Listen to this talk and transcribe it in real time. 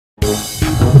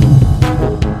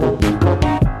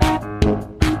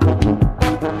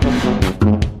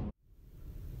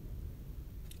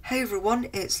everyone,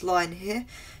 it's Lion here.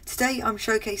 Today I'm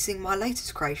showcasing my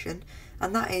latest creation,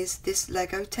 and that is this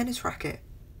Lego tennis racket.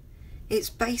 It's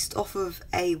based off of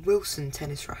a Wilson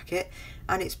tennis racket,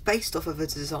 and it's based off of a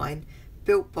design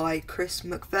built by Chris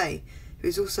McVeigh, who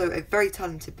is also a very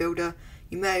talented builder.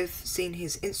 You may have seen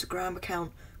his Instagram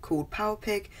account called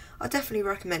PowerPig. I definitely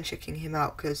recommend checking him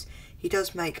out because he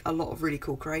does make a lot of really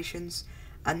cool creations,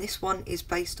 and this one is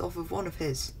based off of one of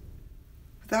his.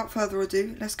 Without further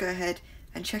ado, let's go ahead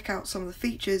and check out some of the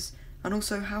features and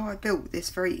also how I built this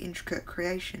very intricate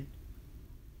creation.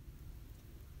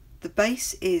 The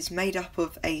base is made up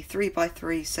of a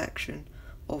 3x3 section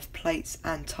of plates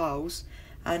and tiles,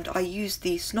 and I used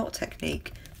the snot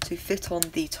technique to fit on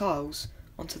the tiles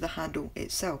onto the handle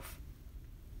itself.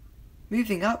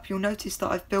 Moving up, you'll notice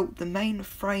that I've built the main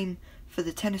frame for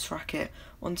the tennis racket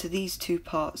onto these two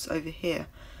parts over here.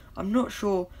 I'm not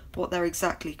sure what they're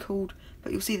exactly called,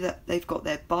 but you'll see that they've got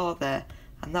their bar there,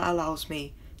 and that allows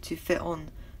me to fit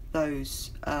on those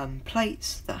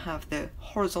plates that have the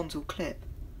horizontal clip.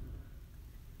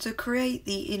 To create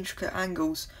the intricate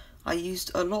angles, I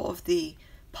used a lot of the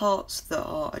parts that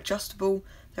are adjustable.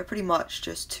 They're pretty much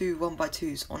just two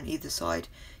 1x2s on either side.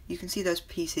 You can see those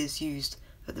pieces used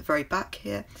at the very back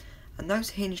here, and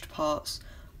those hinged parts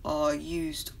are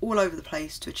used all over the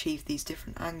place to achieve these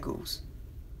different angles.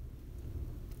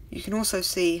 You can also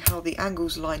see how the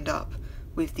angles lined up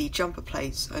with the jumper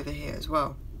plates over here as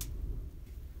well.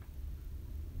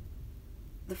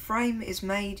 The frame is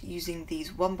made using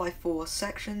these 1x4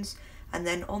 sections, and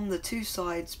then on the two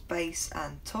sides, base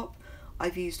and top,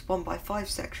 I've used 1x5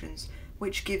 sections,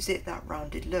 which gives it that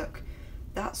rounded look.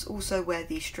 That's also where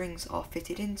the strings are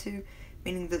fitted into,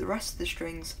 meaning that the rest of the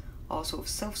strings are sort of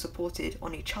self-supported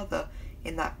on each other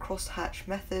in that cross-hatch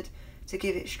method to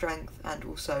give it strength and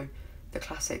also the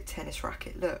classic tennis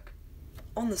racket look.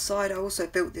 On the side, I also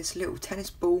built this little tennis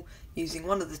ball using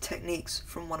one of the techniques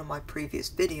from one of my previous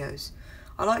videos.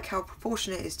 I like how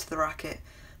proportionate it is to the racket,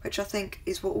 which I think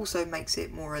is what also makes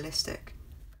it more realistic.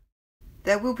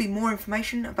 There will be more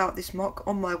information about this MOC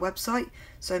on my website,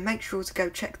 so make sure to go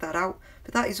check that out,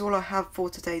 but that is all I have for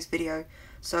today's video,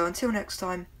 so until next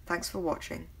time, thanks for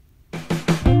watching.